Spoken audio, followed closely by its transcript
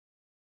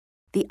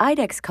The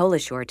IDEXX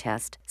Colisure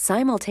test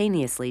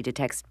simultaneously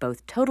detects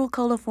both total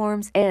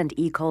coliforms and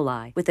E.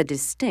 coli with a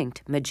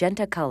distinct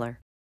magenta color.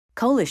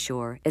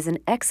 Colisure is an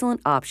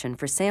excellent option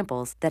for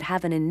samples that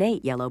have an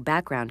innate yellow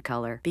background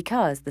color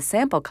because the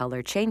sample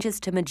color changes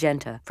to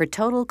magenta for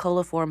total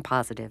coliform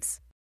positives.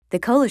 The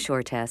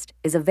Colisure test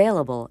is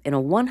available in a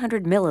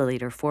 100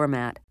 milliliter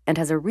format and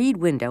has a read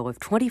window of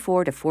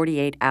 24 to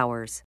 48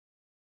 hours.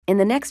 In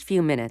the next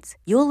few minutes,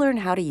 you'll learn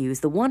how to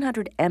use the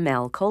 100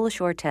 ml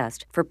Colisure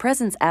test for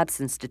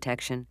presence-absence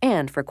detection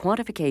and for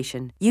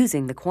quantification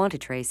using the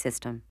Quantification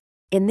system.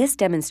 In this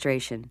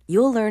demonstration,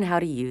 you'll learn how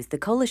to use the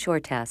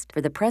Colisure test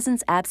for the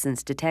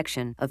presence-absence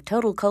detection of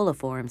total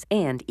coliforms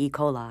and E.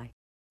 coli.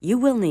 You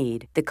will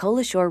need the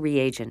Colisure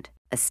reagent,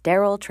 a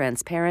sterile,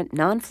 transparent,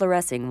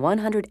 non-fluorescing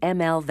 100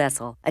 ml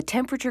vessel, a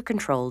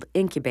temperature-controlled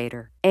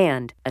incubator,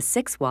 and a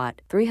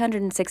 6-watt,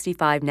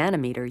 365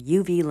 nanometer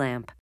UV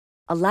lamp.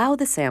 Allow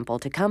the sample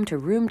to come to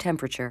room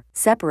temperature.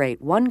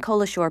 Separate one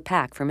Colisure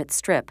pack from its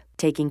strip,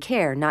 taking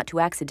care not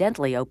to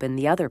accidentally open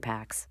the other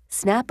packs.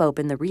 Snap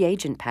open the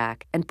reagent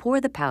pack and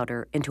pour the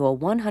powder into a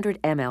 100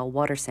 ml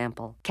water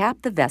sample. Cap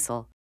the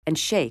vessel and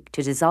shake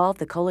to dissolve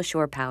the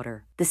Colisure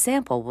powder. The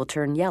sample will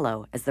turn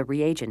yellow as the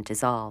reagent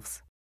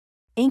dissolves.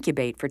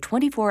 Incubate for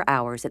 24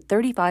 hours at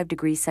 35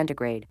 degrees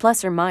centigrade,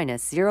 plus or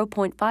minus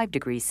 0.5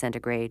 degrees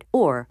centigrade,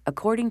 or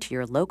according to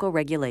your local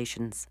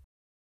regulations.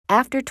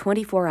 After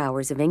 24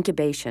 hours of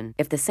incubation,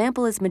 if the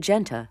sample is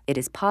magenta, it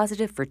is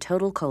positive for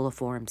total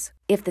coliforms.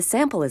 If the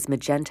sample is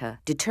magenta,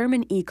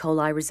 determine E.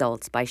 coli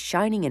results by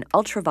shining an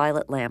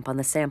ultraviolet lamp on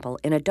the sample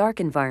in a dark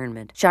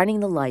environment,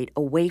 shining the light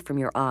away from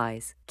your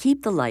eyes.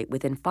 Keep the light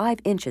within 5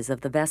 inches of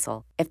the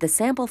vessel. If the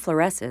sample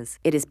fluoresces,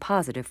 it is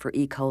positive for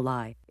E.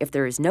 coli. If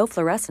there is no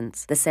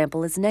fluorescence, the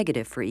sample is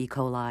negative for E.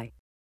 coli.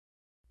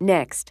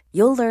 Next,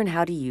 you'll learn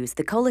how to use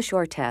the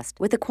Colisure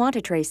test with the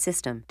Quantification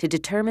system to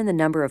determine the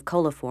number of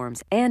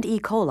coliforms and E.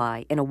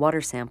 coli in a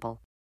water sample.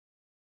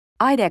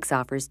 IDEXX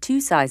offers 2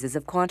 sizes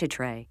of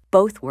Quantification.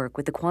 Both work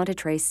with the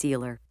Quantification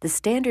sealer. The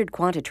standard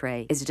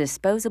Quantification is a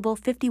disposable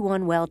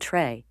 51-well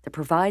tray that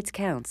provides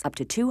counts up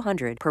to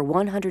 200 per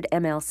 100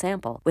 ml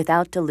sample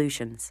without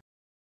dilutions.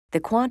 The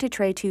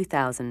Quantification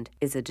 2000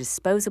 is a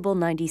disposable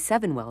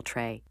 97-well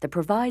tray that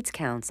provides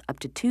counts up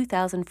to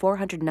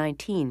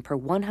 2,419 per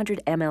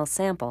 100 ml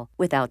sample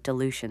without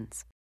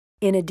dilutions.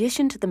 In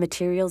addition to the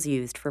materials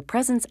used for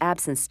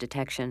presence-absence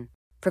detection,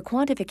 for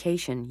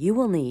quantification you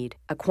will need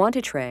a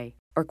Quantification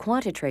or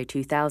Quantification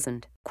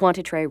 2000,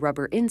 Quantification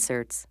rubber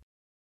inserts,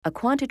 a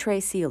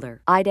Quantification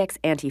sealer, IDEXX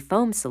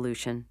anti-foam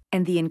solution,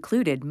 and the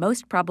included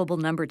most probable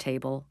number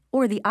table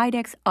or the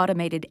IDEXX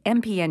automated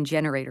MPN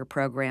generator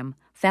program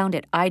found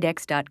at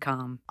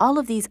IDEXX.com. All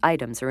of these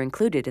items are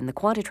included in the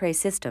Quantification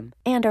system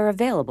and are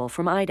available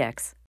from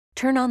IDEXX.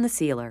 Turn on the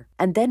sealer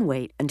and then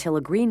wait until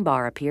a green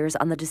bar appears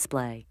on the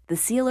display. The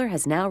sealer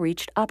has now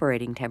reached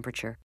operating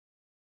temperature.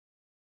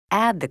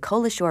 Add the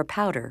Colisure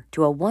powder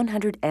to a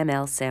 100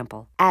 ml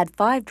sample. Add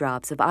 5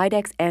 drops of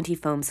IDEXX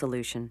anti-foam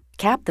solution.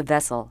 Cap the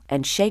vessel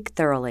and shake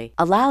thoroughly.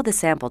 Allow the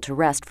sample to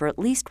rest for at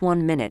least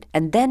 1 minute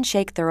and then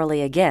shake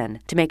thoroughly again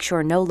to make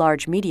sure no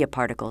large media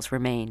particles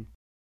remain.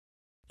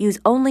 Use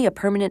only a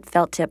permanent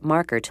felt tip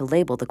marker to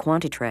label the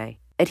Quantification.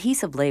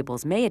 Adhesive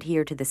labels may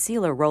adhere to the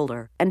sealer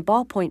roller and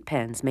ballpoint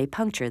pens may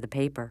puncture the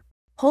paper.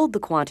 Hold the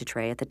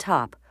Quantification at the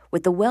top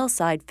with the well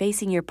side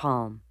facing your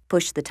palm.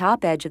 Push the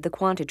top edge of the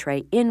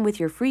Quantification in with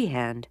your free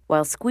hand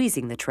while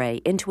squeezing the tray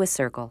into a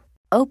circle.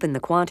 Open the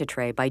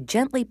Quantification by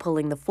gently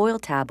pulling the foil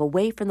tab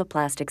away from the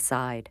plastic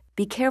side.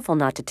 Be careful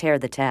not to tear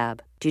the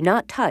tab. Do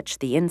not touch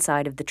the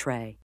inside of the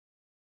tray.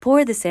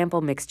 Pour the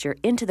sample mixture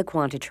into the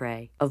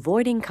Quantification,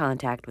 avoiding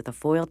contact with the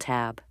foil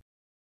tab.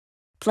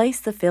 Place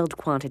the filled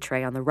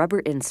Quantification on the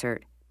rubber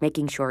insert,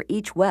 making sure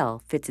each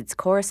well fits its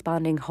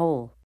corresponding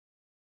hole.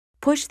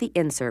 Push the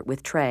insert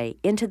with tray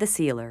into the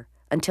sealer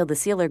until the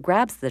sealer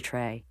grabs the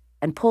tray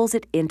and pulls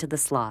it into the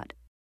slot.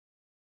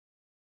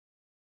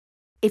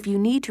 If you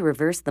need to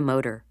reverse the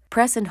motor,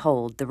 press and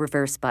hold the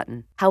reverse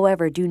button.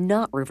 However, do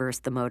not reverse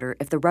the motor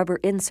if the rubber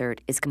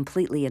insert is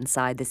completely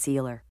inside the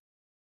sealer.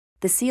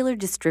 The sealer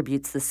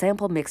distributes the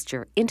sample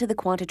mixture into the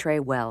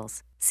Quantification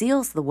wells,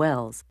 seals the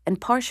wells,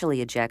 and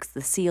partially ejects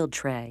the sealed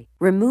tray.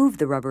 Remove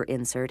the rubber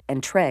insert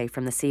and tray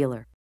from the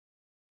sealer.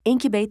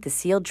 Incubate the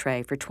sealed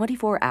tray for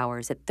 24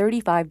 hours at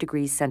 35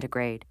 degrees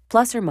centigrade,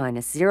 plus or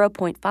minus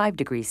 0.5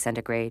 degrees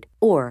centigrade,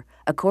 or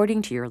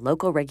according to your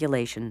local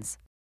regulations.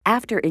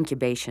 After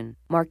incubation,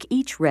 mark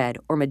each red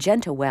or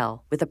magenta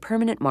well with a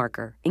permanent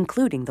marker,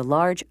 including the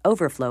large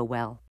overflow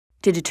well.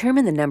 To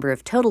determine the number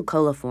of total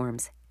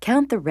coliforms,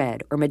 count the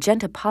red or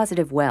magenta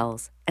positive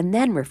wells and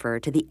then refer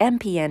to the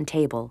MPN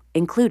table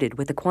included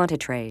with the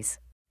Quantification.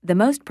 The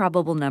most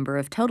probable number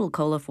of total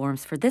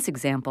coliforms for this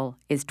example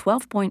is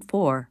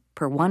 12.4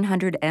 per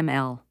 100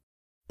 ml.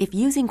 If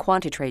using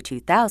Quantification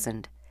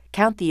 2000,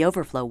 count the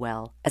overflow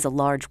well as a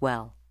large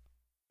well.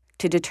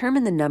 To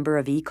determine the number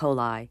of E.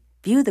 coli,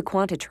 view the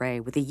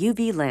Quantification with a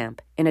UV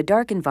lamp in a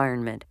dark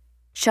environment,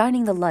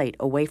 shining the light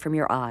away from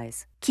your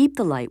eyes. Keep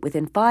the light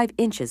within 5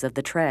 inches of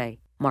the tray.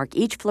 Mark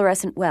each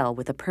fluorescent well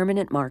with a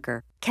permanent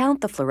marker.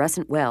 Count the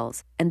fluorescent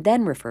wells and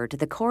then refer to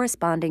the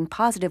corresponding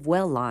positive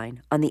well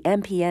line on the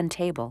MPN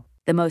table.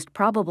 The most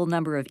probable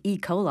number of E.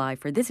 coli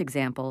for this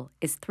example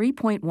is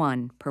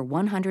 3.1 per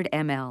 100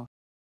 ml.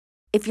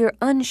 If you're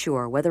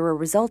unsure whether a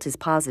result is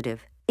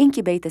positive,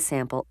 incubate the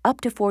sample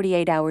up to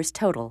 48 hours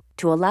total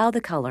to allow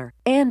the color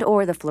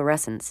and/or the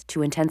fluorescence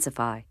to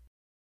intensify.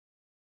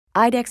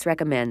 IDEXX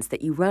recommends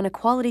that you run a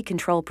quality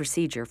control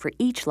procedure for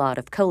each lot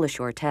of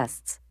Colisure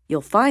tests. You'll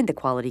find the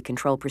quality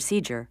control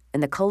procedure in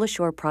the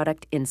Colisure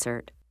product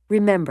insert.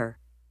 Remember,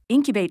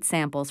 incubate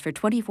samples for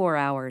 24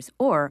 hours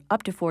or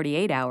up to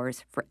 48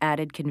 hours for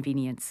added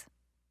convenience.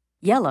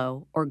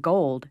 Yellow or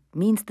gold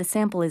means the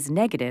sample is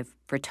negative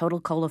for total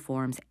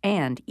coliforms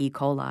and E.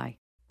 coli.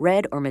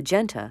 Red or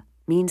magenta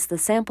means the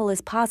sample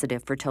is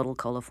positive for total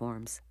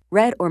coliforms.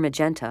 Red or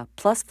magenta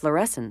plus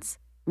fluorescence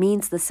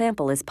means the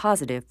sample is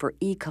positive for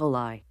E.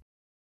 coli.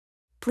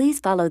 Please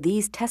follow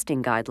these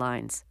testing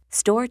guidelines.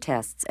 Store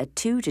tests at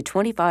 2 to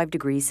 25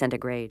 degrees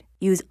centigrade.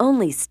 Use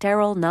only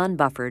sterile,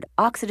 non-buffered,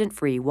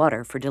 oxidant-free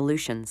water for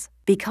dilutions.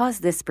 Because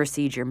this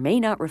procedure may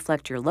not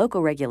reflect your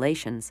local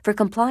regulations, for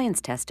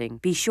compliance testing,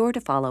 be sure to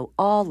follow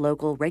all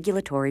local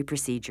regulatory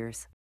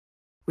procedures.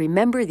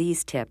 Remember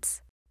these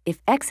tips. If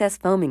excess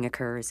foaming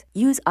occurs,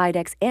 use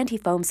IDEXX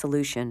anti-foam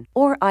solution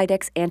or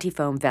IDEXX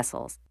anti-foam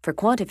vessels. For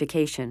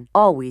quantification,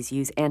 always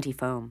use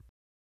anti-foam.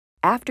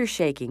 After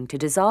shaking to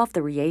dissolve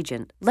the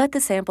reagent, let the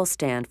sample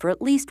stand for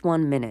at least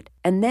 1 minute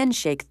and then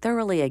shake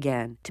thoroughly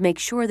again to make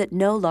sure that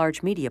no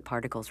large media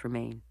particles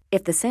remain.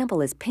 If the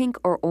sample is pink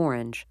or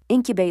orange,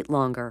 incubate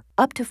longer,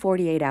 up to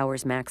 48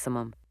 hours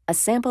maximum. A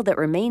sample that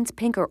remains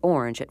pink or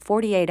orange at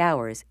 48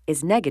 hours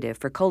is negative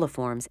for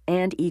coliforms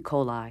and E.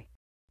 coli.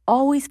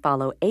 Always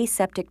follow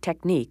aseptic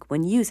technique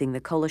when using the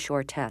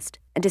Colisure test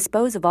and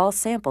dispose of all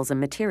samples and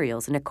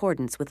materials in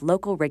accordance with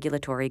local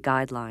regulatory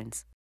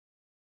guidelines.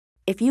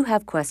 If you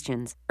have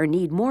questions or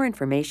need more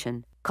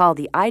information, call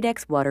the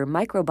IDEXX Water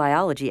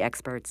microbiology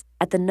experts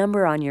at the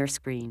number on your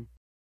screen.